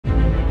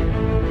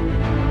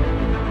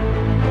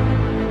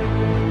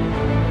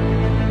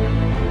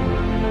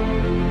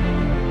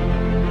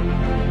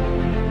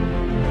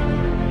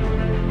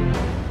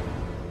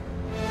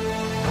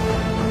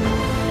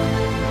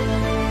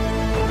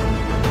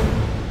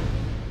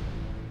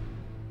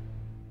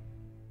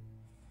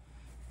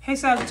Hey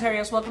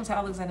Sagittarius, welcome to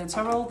Alexander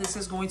Tarot. This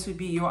is going to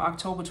be your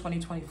October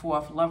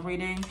 2024 love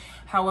reading.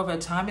 However,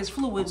 time is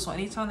fluid, so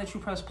anytime that you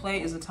press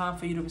play is the time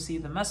for you to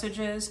receive the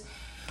messages.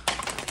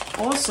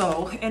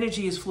 Also,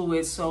 energy is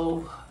fluid,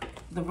 so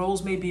the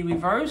roles may be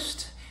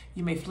reversed.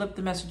 You may flip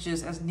the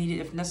messages as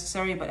needed if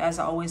necessary, but as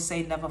I always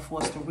say, never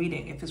force the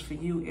reading. If it's for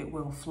you, it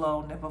will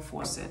flow. Never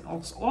force it.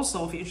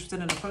 Also, if you're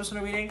interested in a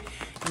personal reading,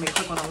 you may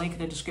click on the link in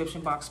the description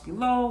box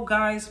below.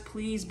 Guys,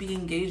 please be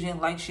engaging,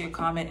 like, share,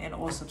 comment, and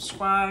or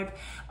subscribe.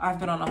 I've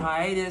been on a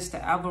hiatus.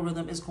 The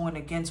algorithm is going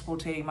against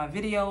rotating my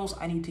videos.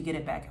 I need to get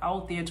it back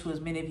out there to as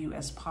many of you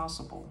as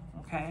possible,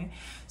 okay?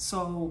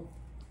 So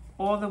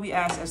all that we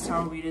ask as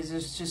tarot readers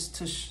is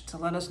just to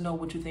let us know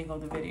what you think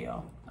of the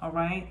video, all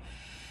right?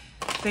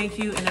 Thank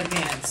you in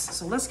advance.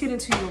 So let's get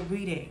into your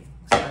reading,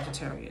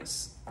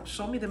 Sagittarius.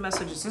 Show me the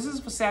messages. This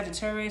is for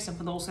Sagittarius and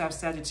for those who have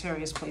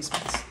Sagittarius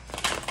placements.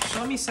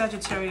 Show me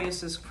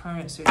Sagittarius's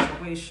current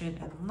situation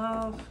in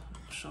love.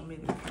 Show me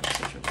the current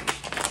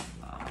situation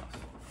in love.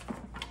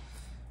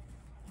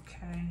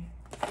 Okay.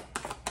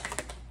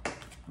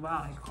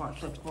 Wow, your card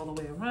flipped all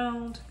the way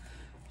around.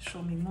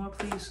 Show me more,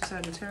 please,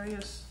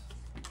 Sagittarius.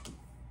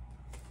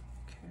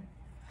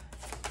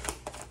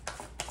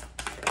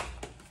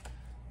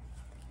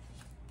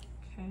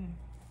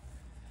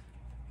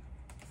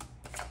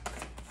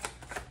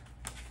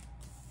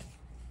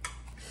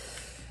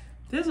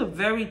 There's a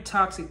very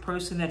toxic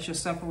person that you're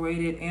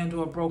separated and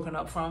or broken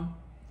up from,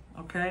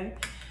 okay?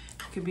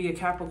 It could be a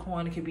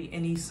Capricorn, it could be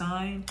any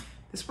sign.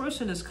 This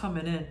person is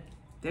coming in.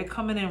 They're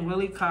coming in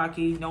really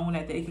cocky, knowing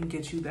that they can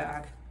get you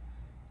back,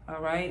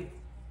 all right?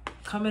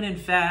 Coming in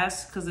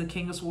fast, because the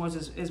King of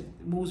Swords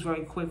moves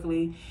very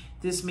quickly.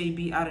 This may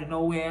be out of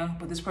nowhere,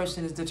 but this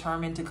person is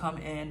determined to come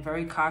in,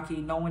 very cocky,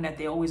 knowing that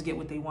they always get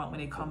what they want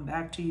when they come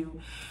back to you.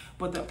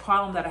 But the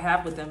problem that I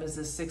have with them is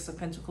the Six of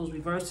Pentacles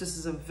reversed. This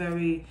is a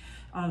very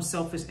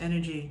selfish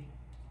energy.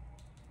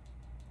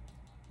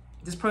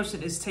 This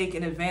person is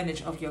taking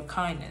advantage of your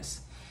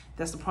kindness.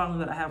 That's the problem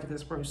that I have with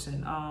this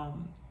person.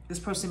 This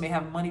person may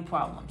have money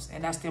problems,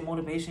 and that's their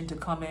motivation to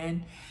come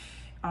in.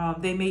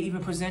 They may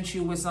even present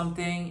you with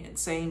something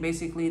saying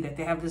basically that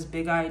they have this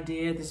big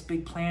idea, this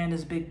big plan,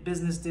 this big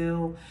business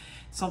deal,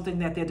 something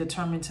that they're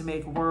determined to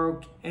make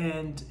work,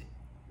 and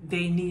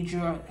they need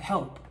your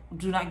help.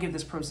 Do not give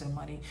this person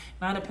money.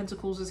 Nine of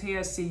Pentacles is here.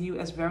 I see you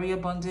as very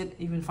abundant,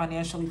 even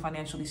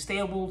financially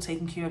stable,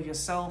 taking care of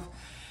yourself.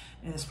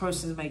 And this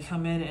person may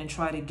come in and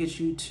try to get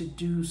you to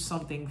do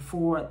something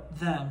for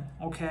them,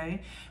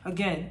 okay?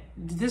 Again,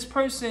 this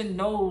person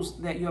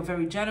knows that you're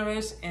very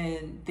generous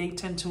and they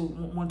tend to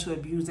want to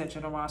abuse that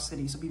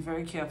generosity. So be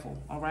very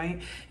careful, all right?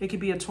 It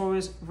could be a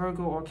Taurus,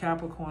 Virgo, or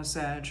Capricorn,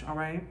 Sag, all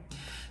right?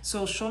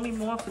 So show me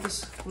more for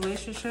this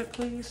relationship,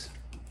 please.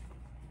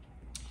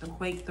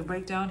 The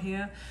breakdown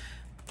here.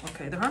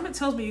 Okay, the Hermit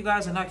tells me you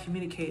guys are not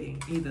communicating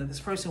either.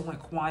 This person went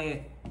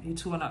quiet. You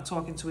two are not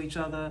talking to each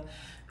other.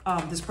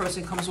 This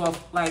person comes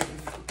off like,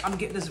 I'm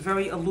getting this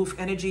very aloof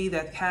energy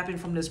that happened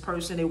from this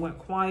person. They went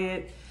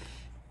quiet.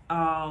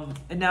 And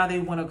now they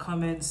want to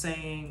come in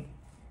saying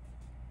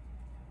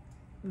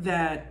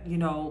that, you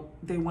know,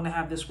 they want to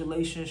have this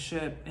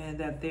relationship and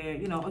that they're,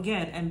 you know,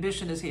 again,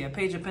 ambition is here.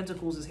 Page of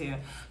Pentacles is here.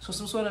 So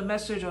some sort of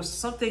message or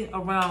something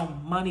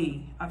around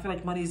money. I feel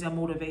like money is their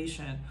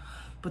motivation.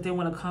 But they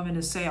want to come in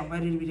and say, I'm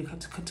ready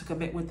to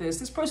commit with this.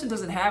 This person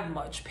doesn't have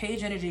much.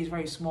 Page energy is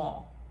very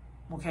small,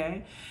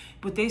 okay?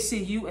 But they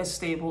see you as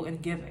stable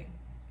and giving.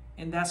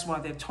 And that's why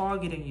they're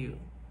targeting you.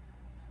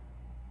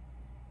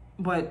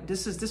 But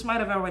this might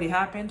have already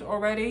happened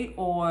already,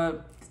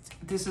 or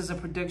this is a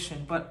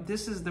prediction. But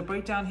this is the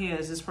breakdown here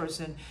is this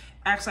person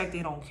acts like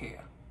they don't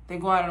care. They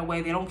go out of the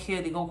way, they don't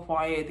care, they go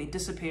quiet, they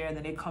disappear, and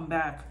then they come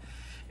back.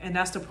 And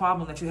that's the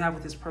problem that you have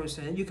with this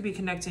person. And you could be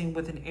connecting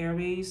with an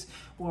Aries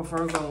or a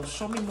Virgo.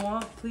 Show me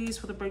more, please,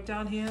 for the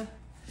breakdown here.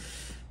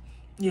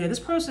 Yeah, this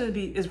person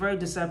is very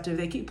deceptive.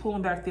 They keep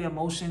pulling back their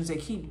emotions. They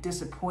keep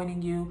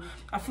disappointing you.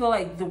 I feel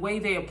like the way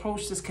they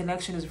approach this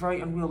connection is very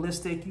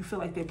unrealistic. You feel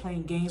like they're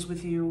playing games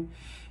with you.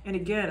 And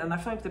again, and I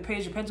feel like the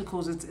Page of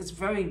Pentacles, it's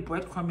very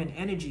breadcrumbing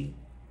energy.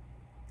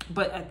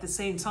 But at the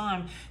same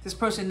time, this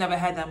person never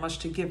had that much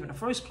to give in the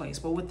first place.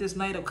 But with this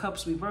Knight of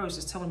Cups reversed,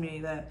 it's telling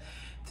me that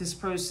this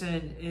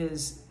person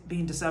is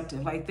being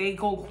deceptive. Like, they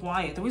go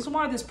quiet. The reason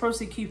why this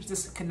person keeps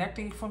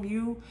disconnecting from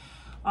you,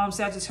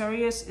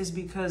 Sagittarius, is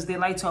because they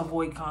like to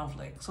avoid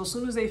conflict. So as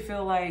soon as they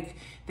feel like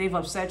they've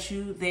upset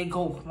you, they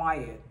go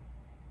quiet.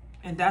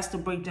 And that's the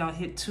breakdown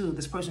hit too.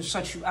 This person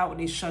shuts you out and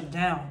they shut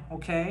down,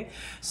 okay?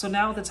 So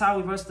now with the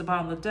Tower reversed at the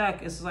bottom of the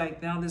deck, it's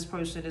like now this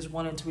person is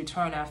wanting to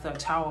return after a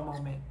Tower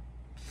moment.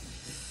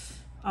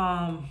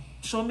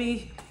 Show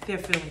me their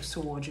feelings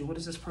towards you. What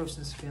is this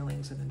person's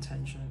feelings and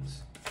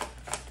intentions?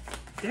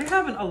 They're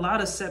having a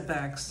lot of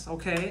setbacks,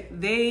 okay?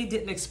 They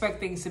didn't expect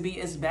things to be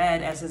as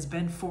bad as it's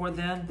been for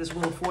them. This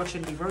Wheel of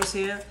Fortune reverse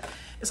here.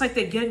 It's like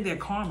they're getting their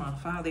karma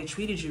for how they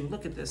treated you.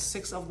 Look at this.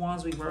 Six of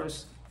Wands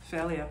reverse.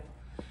 Failure.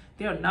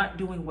 They are not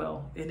doing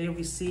well, and they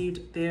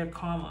received their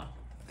karma.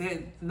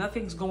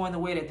 Nothing's going the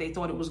way that they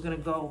thought it was going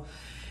to go.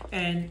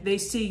 And they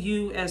see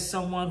you as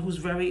someone who's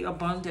very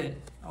abundant,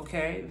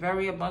 okay?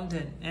 Very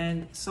abundant,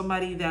 and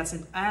somebody that's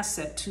an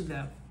asset to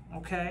them,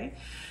 okay?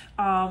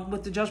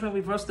 With the Judgment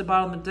reversed at the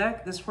bottom of the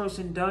deck, this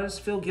person does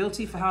feel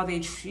guilty for how they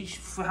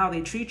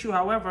treat you.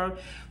 However,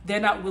 they're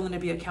not willing to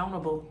be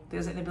accountable.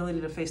 There's an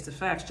inability to face the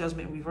facts.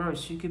 Judgment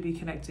reversed. You could be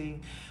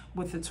connecting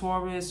with a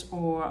Taurus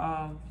or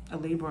a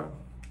Libra.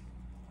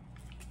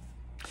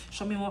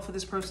 Show me more for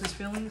this person's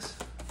feelings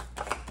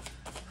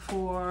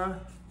for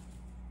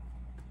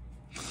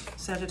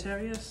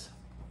Sagittarius.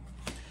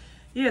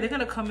 Yeah, they're going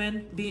to come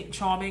in, be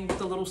charming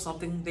with a little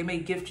something. They may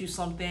gift you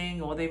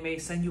something, or they may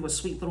send you a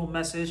sweet little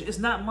message. It's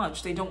not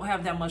much. They don't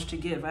have that much to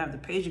give. I have the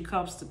Page of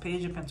Cups, the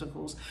Page of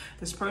Pentacles.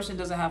 This person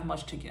doesn't have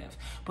much to give,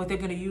 but they're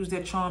going to use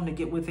their charm to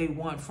get what they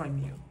want from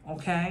you,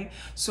 okay?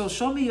 So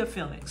show me your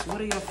feelings.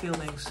 What are your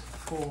feelings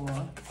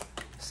for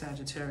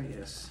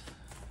Sagittarius?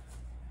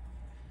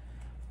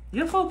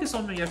 You're focused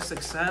on your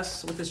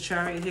success with this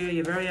Chariot here.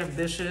 You're very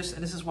ambitious,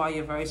 and this is why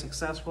you're very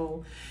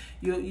successful.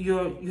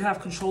 You have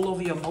control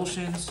over your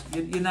emotions.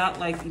 You're not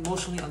like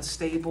emotionally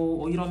unstable,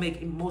 or you don't make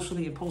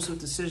emotionally impulsive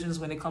decisions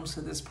when it comes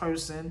to this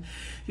person.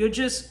 You're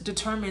just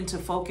determined to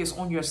focus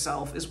on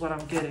yourself is what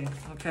I'm getting,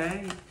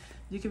 okay?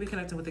 You can be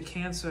connected with the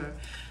Cancer.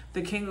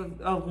 The King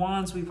of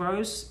Wands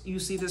reverse, you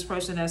see this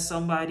person as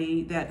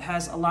somebody that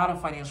has a lot of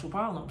financial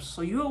problems.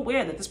 So you're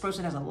aware that this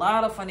person has a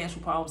lot of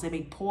financial problems. They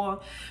make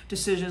poor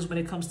decisions when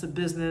it comes to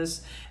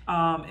business.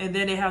 And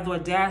then they have the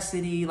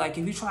audacity, like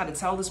if you try to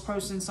tell this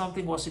person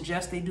something or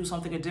suggest they do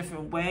something a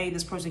different way,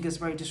 this person gets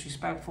very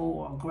disrespectful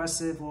or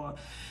aggressive or,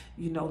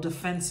 you know,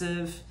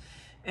 defensive.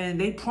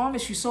 And they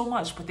promise you so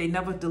much, but they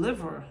never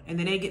deliver. And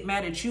then they get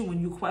mad at you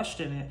when you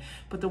question it.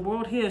 But the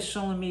world here is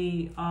showing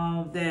me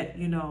that,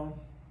 you know,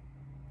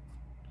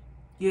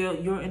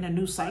 you're in a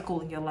new cycle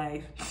in your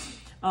life.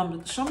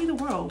 Show me the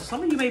world.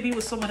 Some of you may be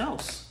with someone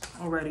else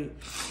already.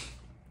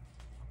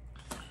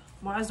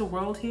 Why is the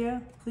world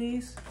here,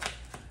 please?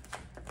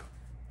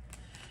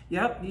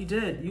 Yep, you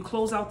did. You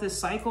close out this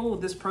cycle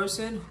with this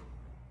person.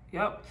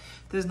 Yep.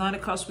 There's Nine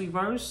of Cups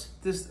reverse.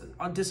 This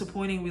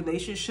disappointing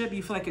relationship.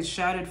 You feel like it's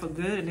shattered for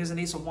good, and there's an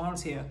Ace of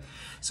Wands here.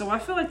 So I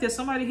feel like there's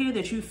somebody here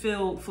that you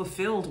feel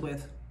fulfilled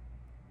with.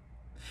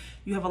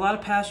 You have a lot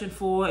of passion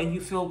for, and you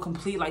feel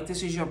complete, like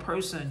this is your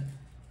person.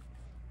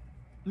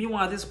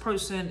 Meanwhile, this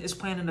person is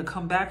planning to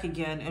come back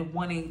again and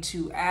wanting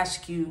to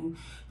ask you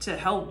to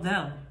help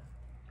them.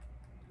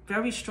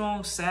 Very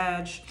strong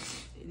Sag,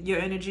 your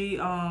energy,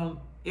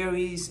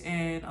 Aries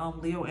and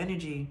Leo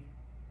energy.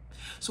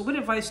 So what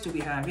advice do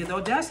we have? Yeah, the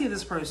audacity of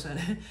this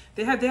person.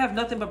 they have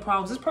nothing but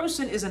problems. This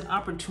person is an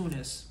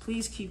opportunist.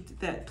 Please keep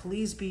that.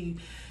 Please be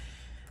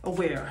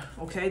aware.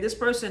 Okay, this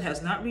person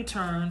has not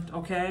returned.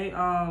 Okay.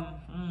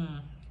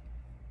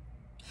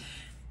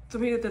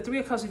 The Three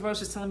of Cups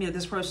reverse is telling me that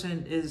this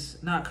person is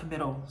not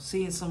committal,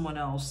 seeing someone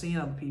else, seeing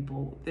other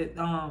people.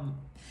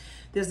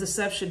 There's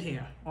deception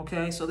here,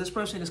 okay? So this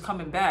person is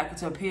coming back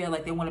to appear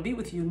like they want to be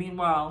with you.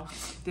 Meanwhile,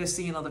 they're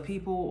seeing other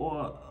people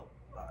or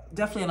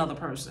definitely another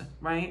person,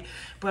 right?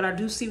 But I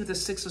do see with the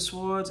Six of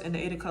Swords and the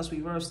Eight of Cups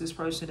reverse, this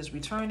person is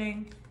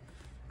returning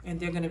and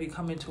they're going to be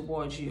coming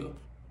towards you,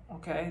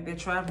 okay? They're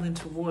traveling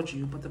towards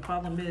you, but the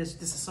problem is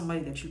this is somebody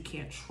that you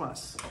can't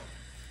trust.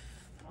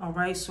 All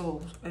right,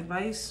 so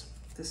advice.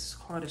 This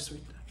card is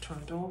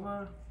turned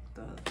over.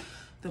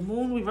 The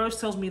Moon reverse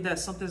tells me that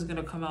something's going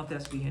to come out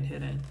that's being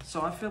hidden.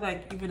 So I feel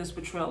like even this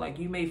betrayal, like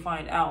you may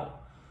find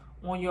out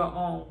on your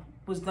own.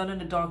 What's done in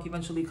the dark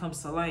eventually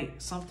comes to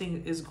light.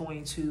 Something is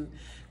going to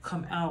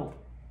come out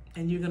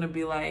and you're going to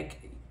be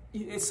like,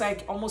 it's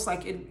like almost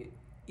like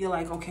you're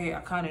like, okay, I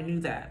kind of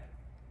knew that.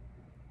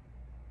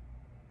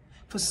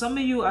 For some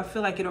of you, I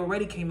feel like it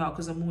already came out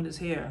because the Moon is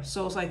here.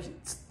 So it's like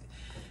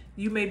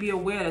you may be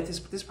aware that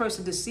this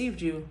person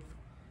deceived you.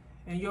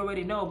 And you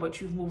already know, but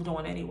you've moved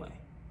on anyway,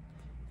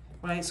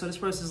 right? So this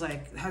person's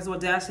like, has the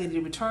audacity to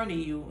return to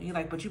you. And you're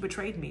like, but you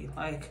betrayed me.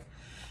 Like,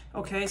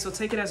 okay, so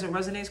take it as it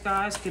resonates,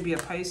 guys. It could be a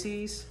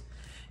Pisces.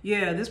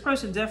 Yeah, this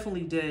person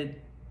definitely did.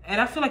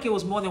 And I feel like it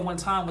was more than one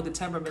time with the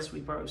Temperaments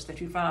reversed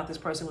that you found out this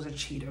person was a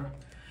cheater.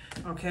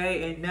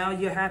 Okay, and now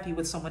you're happy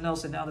with someone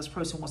else, and now this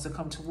person wants to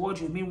come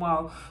towards you.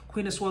 Meanwhile,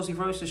 Queen of Swords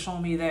reversed is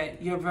showing me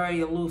that you're very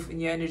aloof in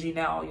your energy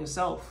now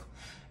yourself.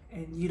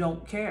 And you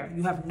don't care.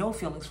 You have no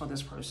feelings for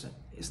this person.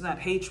 It's not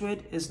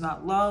hatred. It's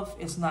not love.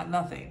 It's not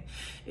nothing.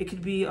 It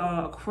could be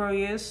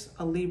Aquarius,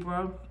 a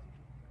Libra,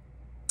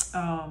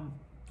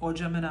 or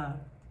Gemini.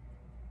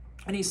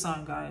 Any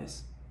sign,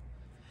 guys.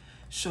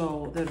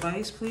 So the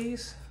advice,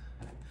 please.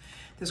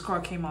 This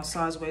card came out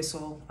sideways,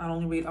 so I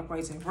only read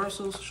uprights and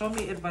reversals. Show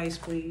me advice,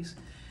 please.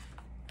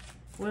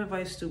 What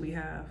advice do we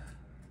have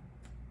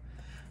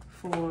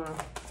for...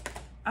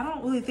 I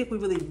don't really think we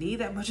really need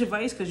that much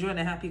advice because you're in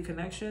a happy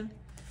connection.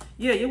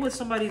 Yeah, you're with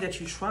somebody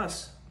that you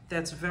trust,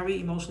 that's very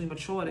emotionally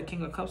mature. The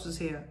King of Cups is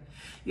here.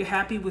 You're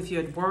happy with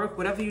your work.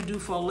 Whatever you do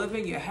for a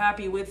living, you're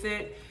happy with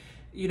it.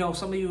 You know,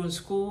 some of you in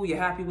school, you're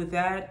happy with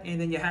that.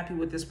 And then you're happy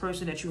with this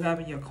person that you have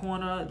in your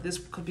corner.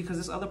 Because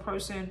this other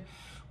person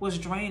was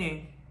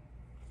draining.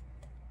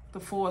 The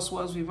Force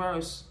was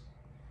reversed.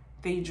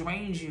 They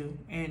drained you,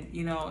 and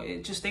you know,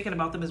 just thinking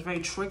about them is very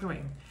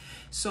triggering.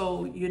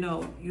 So you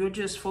know, you're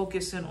just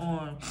focusing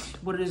on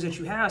what it is that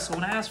you have. So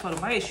when I ask for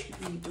advice,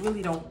 you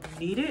really don't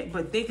need it,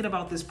 but thinking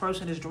about this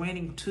person is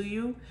draining to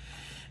you.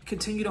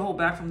 Continue to hold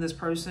back from this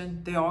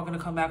person. They are going to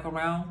come back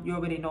around. You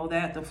already know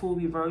that. The Fool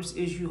reverse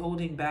is you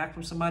holding back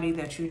from somebody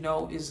that you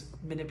know is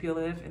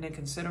manipulative and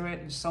inconsiderate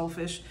and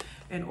selfish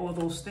and all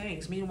those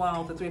things.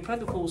 Meanwhile, the Three of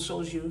Pentacles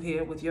shows you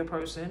here with your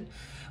person.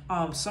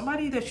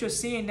 Somebody that you're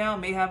seeing now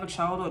may have a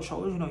child or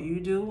children, or you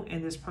do,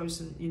 and this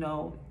person, you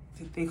know,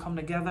 they come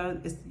together.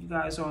 You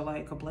guys are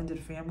like a blended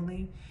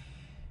family.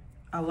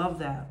 I love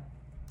that.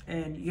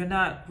 And you're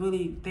not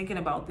really thinking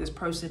about this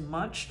person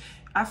much.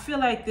 I feel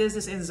like there's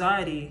this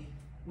anxiety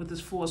with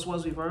this Force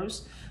was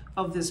reversed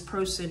of this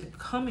person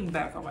coming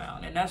back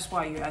around, and that's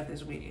why you're at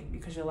this reading,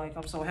 because you're like,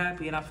 I'm so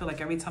happy, and I feel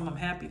like every time I'm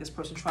happy, this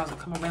person tries to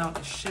come around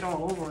and shit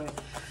all over it,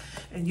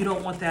 and you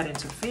don't want that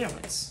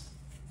interference,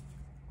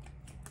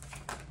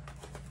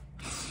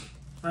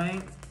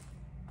 right?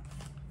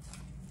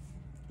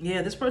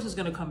 Yeah, this person's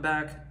gonna come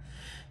back.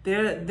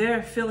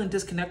 They're feeling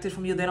disconnected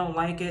from you. They don't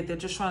like it. They're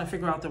just trying to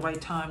figure out the right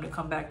time to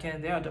come back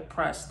in. They're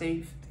depressed.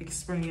 They've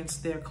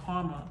experienced their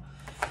karma.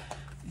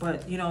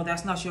 But, you know,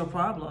 that's not your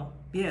problem.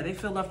 Yeah, they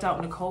feel left out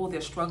in the cold.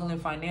 They're struggling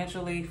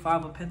financially.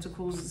 Five of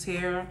Pentacles is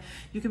here.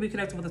 You can be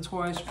connected with a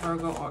Taurus,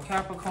 Virgo, or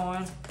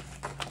Capricorn.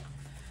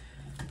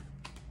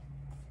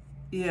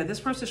 Yeah, this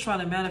person's trying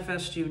to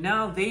manifest you.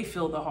 Now they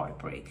feel the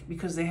heartbreak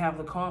because they have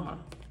the karma.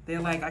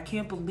 They're like, I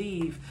can't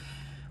believe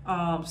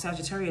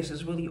Sagittarius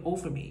is really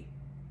over me.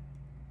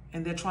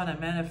 And they're trying to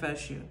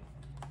manifest you.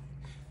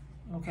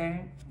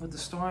 Okay? With the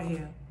star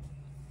here.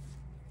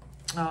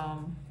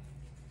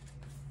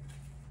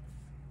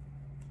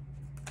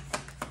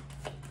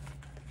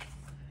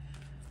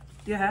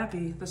 You're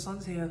happy. The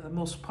Sun's here, the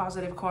most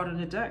positive card in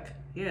the deck.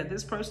 Yeah,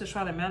 this person is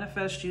trying to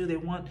manifest you. They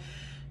want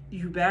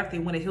you back. They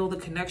want to heal the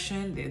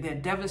connection. They're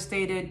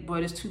devastated,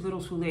 but it's too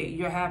little too late.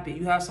 You're happy.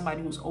 You have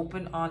somebody who's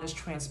open, honest,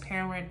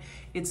 transparent.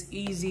 It's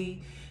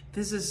easy.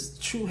 This is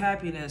true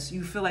happiness.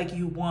 You feel like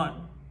you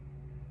won.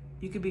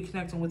 You could be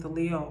connecting with a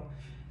Leo,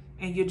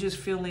 and you're just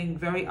feeling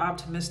very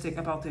optimistic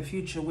about the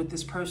future with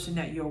this person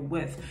that you're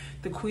with.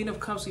 The Queen of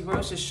Cups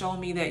reverse is showing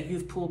me that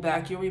you've pulled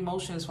back your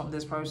emotions from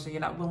this person. You're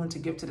not willing to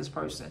give to this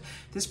person.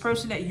 This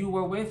person that you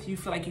were with, you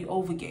feel like you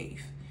overgave.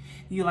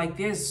 You're like,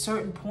 there's a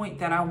certain point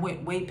that I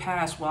went way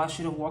past where I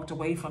should have walked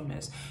away from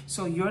this.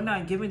 So you're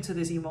not giving to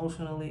this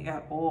emotionally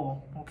at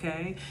all,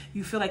 okay?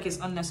 You feel like it's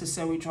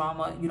unnecessary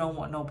drama. You don't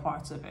want no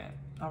parts of it,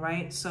 all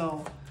right?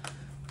 So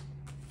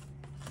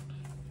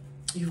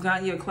you've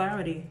gotten your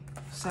clarity.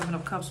 Seven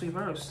of Cups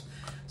reverse.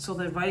 So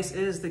the advice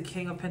is the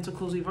King of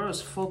Pentacles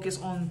reverse.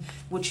 Focus on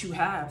what you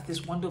have.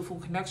 This wonderful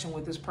connection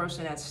with this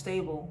person that's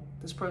stable.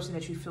 This person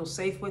that you feel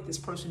safe with. This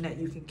person that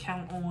you can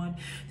count on.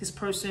 This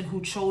person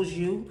who chose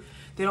you.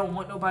 They don't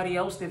want nobody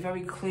else. They're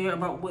very clear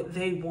about what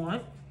they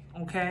want.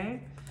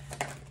 Okay?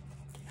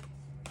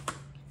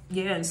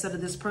 Yeah, instead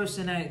of this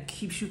person that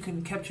kept you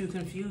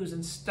confused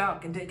and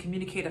stuck and didn't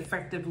communicate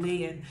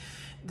effectively, and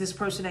this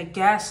person that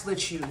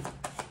gaslit you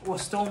or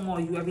stonewall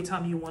you every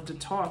time you want to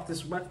talk.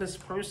 This reckless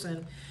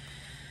person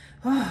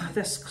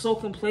that's so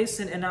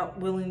complacent and not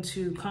willing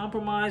to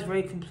compromise.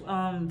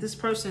 This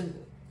person,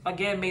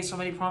 again, made so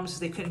many promises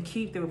they couldn't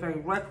keep. They were very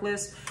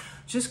reckless.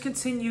 Just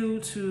continue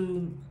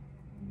to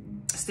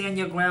stand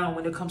your ground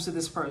when it comes to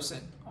this person,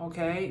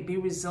 okay? Be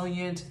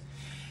resilient.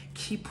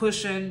 Keep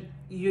pushing.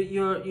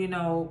 You're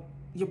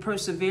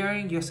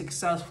persevering. You're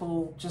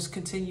successful. Just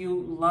continue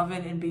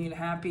loving and being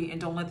happy,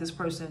 and don't let this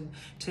person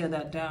tear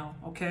that down,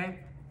 okay?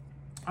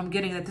 I'm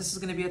getting that this is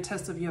going to be a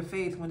test of your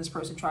faith when this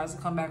person tries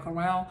to come back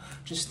around.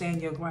 Just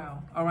stand your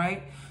ground, all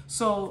right?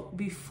 So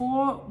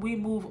before we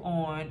move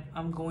on,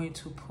 I'm going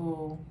to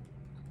pull...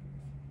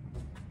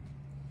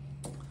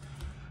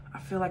 I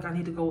feel like I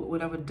need to go with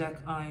whatever deck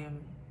I am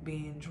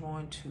being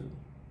drawn to.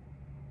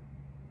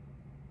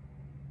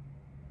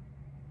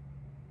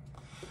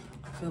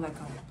 I feel like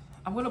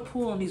I'm going to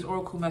pull on these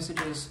oracle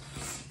messages,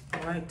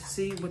 all right, to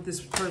see what this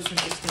person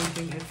is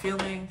thinking and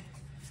feeling,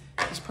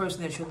 this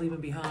person that you're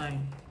leaving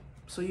behind,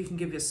 so you can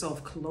give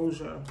yourself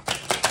closure,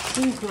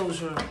 true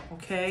closure,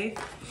 okay?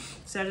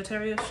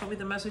 Sagittarius, show me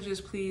the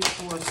messages, please,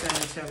 for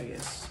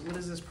Sagittarius. What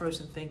is this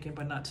person thinking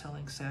but not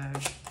telling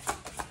Sag?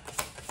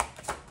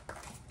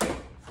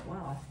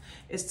 Wow.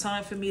 It's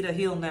time for me to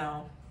heal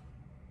now.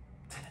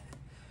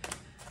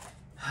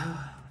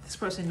 This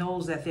person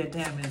knows that they're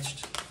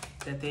damaged,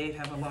 that they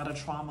have a lot of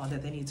trauma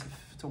that they need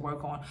to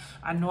work on.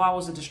 I know I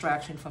was a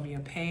distraction from your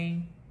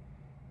pain.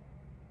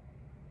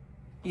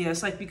 Yeah,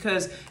 it's like,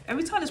 because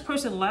every time this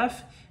person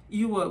left,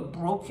 you were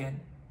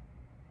broken.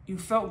 You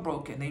felt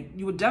broken.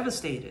 You were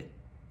devastated.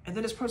 And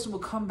then this person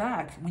would come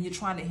back when you're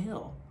trying to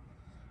heal.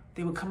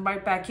 They would come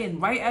right back in.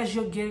 Right as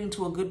you're getting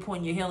to a good point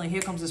in your healing,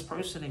 here comes this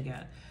person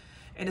again.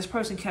 And this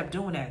person kept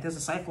doing that. There's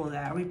a cycle of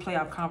that. I replay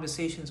our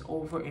conversations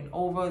over and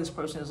over. This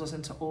person is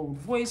listening to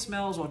old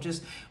voicemails or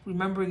just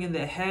remembering in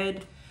their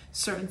head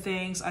certain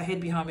things. I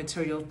hid behind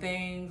material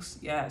things.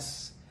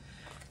 Yes.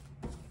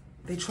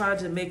 They tried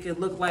to make it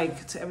look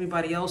like to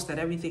everybody else that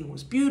everything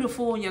was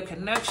beautiful in your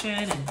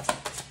connection. And,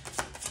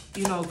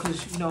 you know,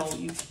 because, you know,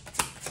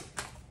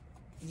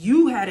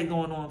 you had it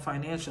going on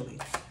financially.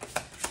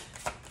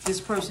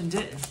 This person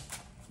didn't.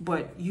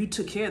 But you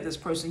took care of this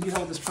person. You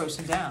held this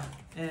person down.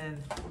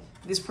 And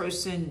this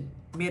person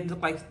made it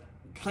look like,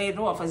 played it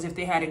off as if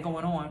they had it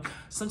going on.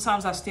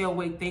 Sometimes I stay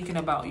awake thinking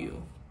about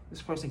you.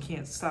 This person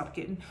can't stop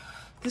thinking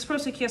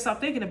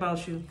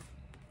about you.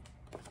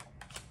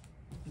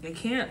 They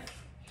can't.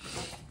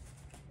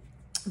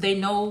 They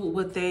know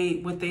what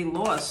they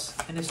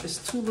lost, and it's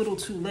just too little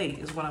too late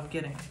is what I'm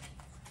getting.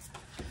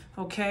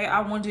 Okay,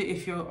 I wonder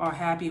if you are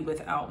happy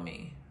without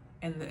me.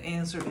 And the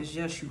answer is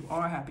yes, you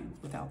are happy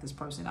without this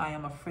person. I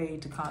am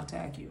afraid to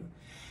contact you.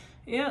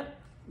 Yeah,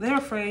 they're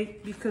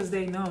afraid because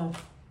they know.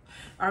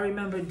 I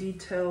remember every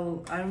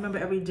detail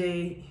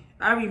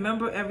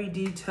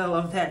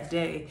of that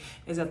day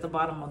is at the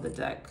bottom of the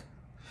deck.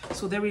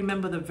 So they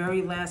remember the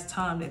very last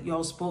time that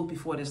y'all spoke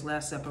before this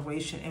last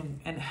separation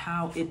and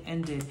how it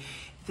ended.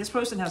 This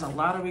person has a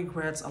lot of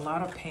regrets, a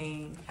lot of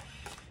pain,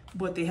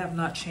 but they have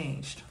not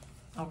changed.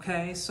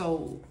 Okay,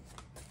 so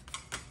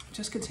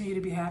just continue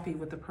to be happy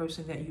with the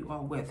person that you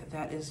are with.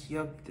 That is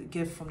your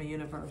gift from the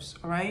universe,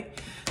 all right?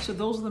 So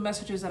those are the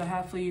messages that I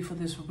have for you for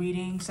this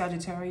reading,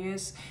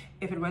 Sagittarius.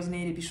 If it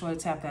resonated, be sure to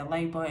tap that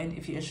like button.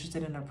 If you're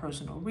interested in a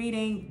personal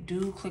reading,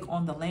 do click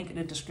on the link in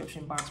the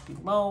description box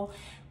below.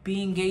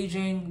 Be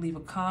engaging, leave a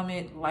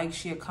comment, like,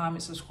 share,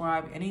 comment,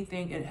 subscribe,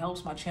 anything. It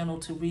helps my channel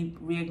to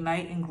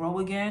reignite and grow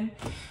again.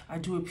 I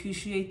do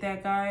appreciate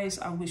that, guys.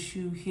 I wish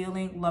you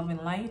healing, love, and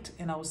light,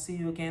 and I will see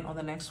you again on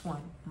the next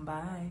one.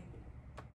 Bye.